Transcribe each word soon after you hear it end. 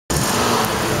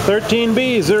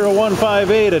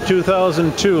13B0158, a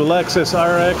 2002 Lexus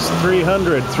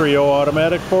Rx300 3.0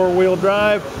 automatic four-wheel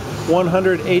drive,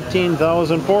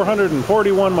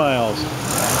 118,441 miles.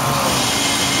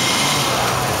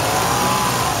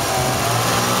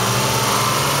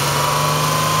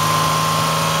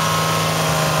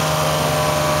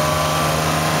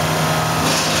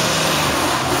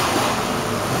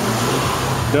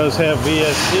 Does have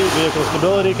VSC, vehicle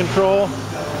stability control.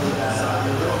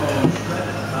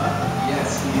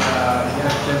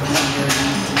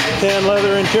 Tan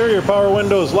leather interior, power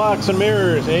windows, locks and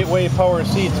mirrors, 8-way power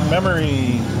seats,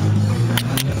 memory.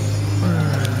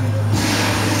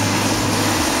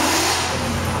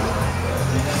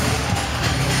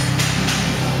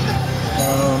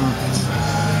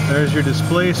 There's your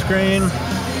display screen.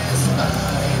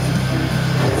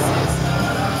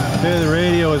 Okay, the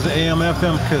radio is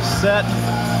AM/FM cassette.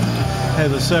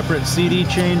 Has a separate CD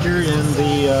changer in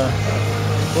the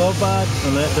glove box,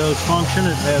 and that does function.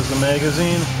 It has the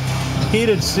magazine.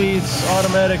 Heated seats,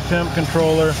 automatic temp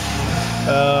controller,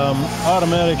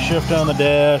 automatic shift on the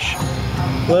dash.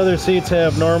 Leather seats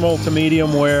have normal to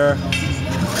medium wear.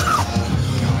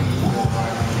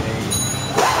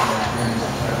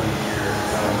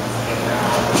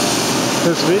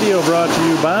 This video brought to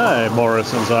you by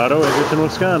Morrison'S Auto, Edgerton,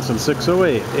 Wisconsin,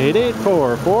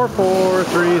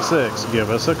 608-884-4436. Give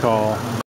us a call.